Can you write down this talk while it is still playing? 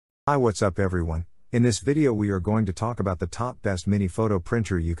Hi, what's up everyone? In this video we are going to talk about the top best mini photo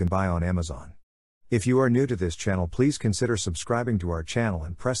printer you can buy on Amazon. If you are new to this channel, please consider subscribing to our channel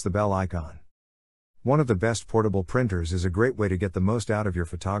and press the bell icon. One of the best portable printers is a great way to get the most out of your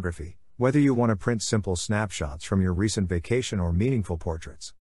photography, whether you want to print simple snapshots from your recent vacation or meaningful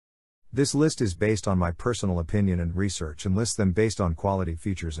portraits. This list is based on my personal opinion and research and lists them based on quality,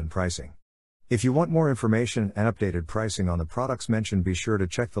 features and pricing. If you want more information and updated pricing on the products mentioned, be sure to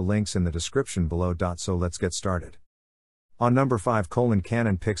check the links in the description below. So let's get started. On number 5,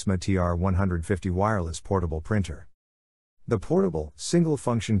 Canon Pixma TR150 Wireless Portable Printer. The portable,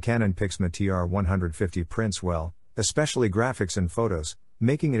 single-function Canon Pixma TR150 prints well, especially graphics and photos,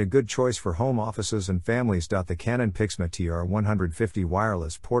 making it a good choice for home offices and families. The Canon Pixma TR150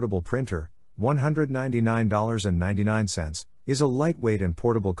 Wireless Portable Printer, $199.99, is a lightweight and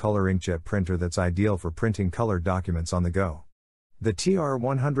portable color inkjet printer that's ideal for printing colored documents on the go. The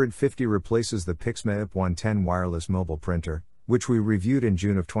TR150 replaces the Pixma IP110 wireless mobile printer, which we reviewed in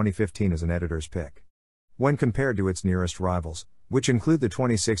June of 2015 as an editor's pick. When compared to its nearest rivals, which include the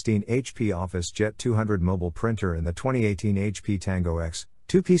 2016 HP OfficeJet 200 mobile printer and the 2018 HP Tango X,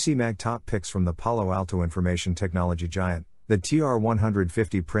 two PCMag top picks from the Palo Alto information technology giant, the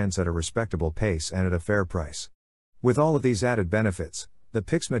TR150 prints at a respectable pace and at a fair price. With all of these added benefits, the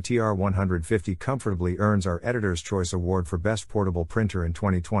Pixma TR150 comfortably earns our Editor's Choice Award for Best Portable Printer in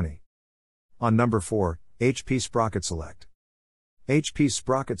 2020. On number 4, HP Sprocket Select. HP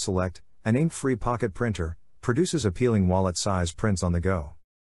Sprocket Select, an ink-free pocket printer, produces appealing wallet-size prints on the go.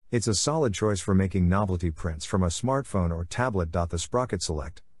 It's a solid choice for making novelty prints from a smartphone or tablet. The Sprocket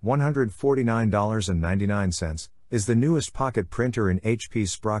Select, $149.99, is the newest pocket printer in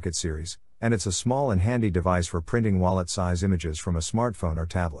HP's Sprocket series, and it's a small and handy device for printing wallet-size images from a smartphone or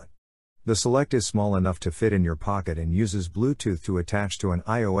tablet. The Select is small enough to fit in your pocket and uses Bluetooth to attach to an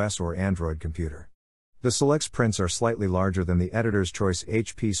iOS or Android computer. The Select's prints are slightly larger than the Editor's Choice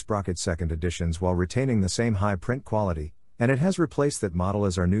HP Sprocket 2nd editions while retaining the same high print quality, and it has replaced that model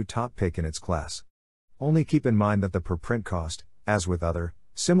as our new top pick in its class. Only keep in mind that the per print cost, as with other,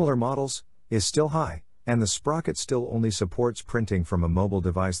 similar models, is still high, and the Sprocket still only supports printing from a mobile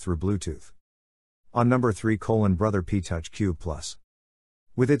device through Bluetooth. On number 3, Brother P Touch Cube Plus.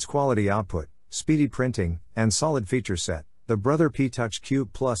 With its quality output, speedy printing, and solid feature set, the Brother P Touch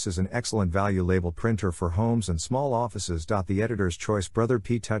Cube Plus is an excellent value label printer for homes and small offices. The Editor's Choice Brother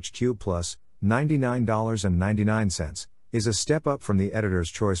P Touch Cube Plus, $99.99, is a step up from the Editor's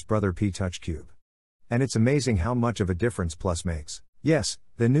Choice Brother P Touch Cube. And it's amazing how much of a difference Plus makes. Yes,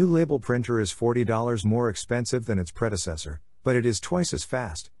 the new label printer is $40 more expensive than its predecessor, but it is twice as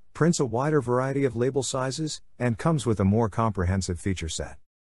fast, prints a wider variety of label sizes, and comes with a more comprehensive feature set.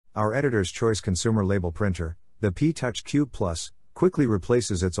 Our Editor's Choice consumer label printer, the P Touch Cube Plus, quickly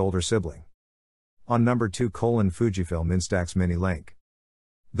replaces its older sibling. On number 2, Fujifilm Instax Mini Link.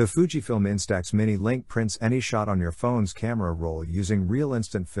 The Fujifilm Instax Mini Link prints any shot on your phone's camera roll using real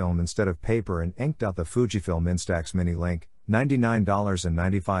instant film instead of paper and ink. The Fujifilm Instax Mini Link,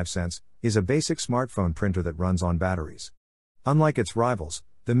 $99.95, is a basic smartphone printer that runs on batteries. Unlike its rivals,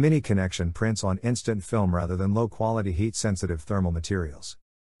 the Mini Connection prints on instant film rather than low-quality heat-sensitive thermal materials.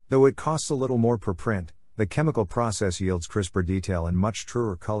 Though it costs a little more per print, the chemical process yields crisper detail and much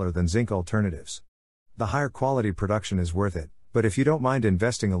truer color than zinc alternatives. The higher quality production is worth it, but if you don't mind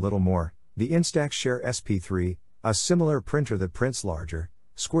investing a little more, the Instax Share SP3, a similar printer that prints larger,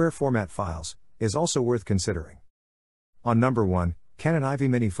 square format files, is also worth considering. On number 1, Canon Ivy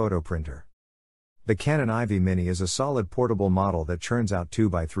Mini Photo Printer. The Canon Ivy Mini is a solid portable model that churns out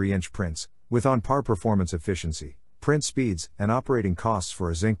 2x3-inch prints, with on-par performance efficiency, print speeds, and operating costs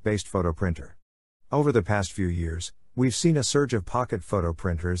for a zinc-based photo printer. Over the past few years, we've seen a surge of pocket photo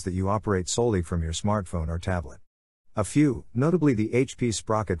printers that you operate solely from your smartphone or tablet. A few, notably the HP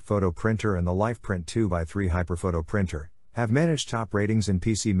Sprocket Photo Printer and the LifePrint 2x3 Hyperphoto Printer, have managed top ratings in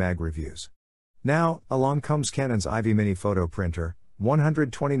PCMag reviews. Now, along comes Canon's Ivy Mini Photo Printer,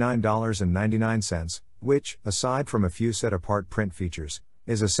 $129.99, which, aside from a few set-apart print features,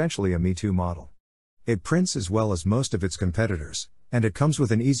 is essentially a Me Too model. It prints as well as most of its competitors, and it comes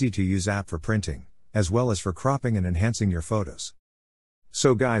with an easy-to-use app for printing, as well as for cropping and enhancing your photos.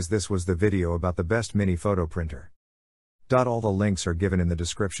 So guys, this was the video about the best mini photo printer. All the links are given in the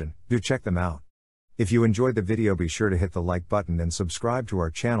description, do check them out. If you enjoyed the video, be sure to hit the like button and subscribe to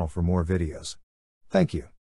our channel for more videos. Thank you.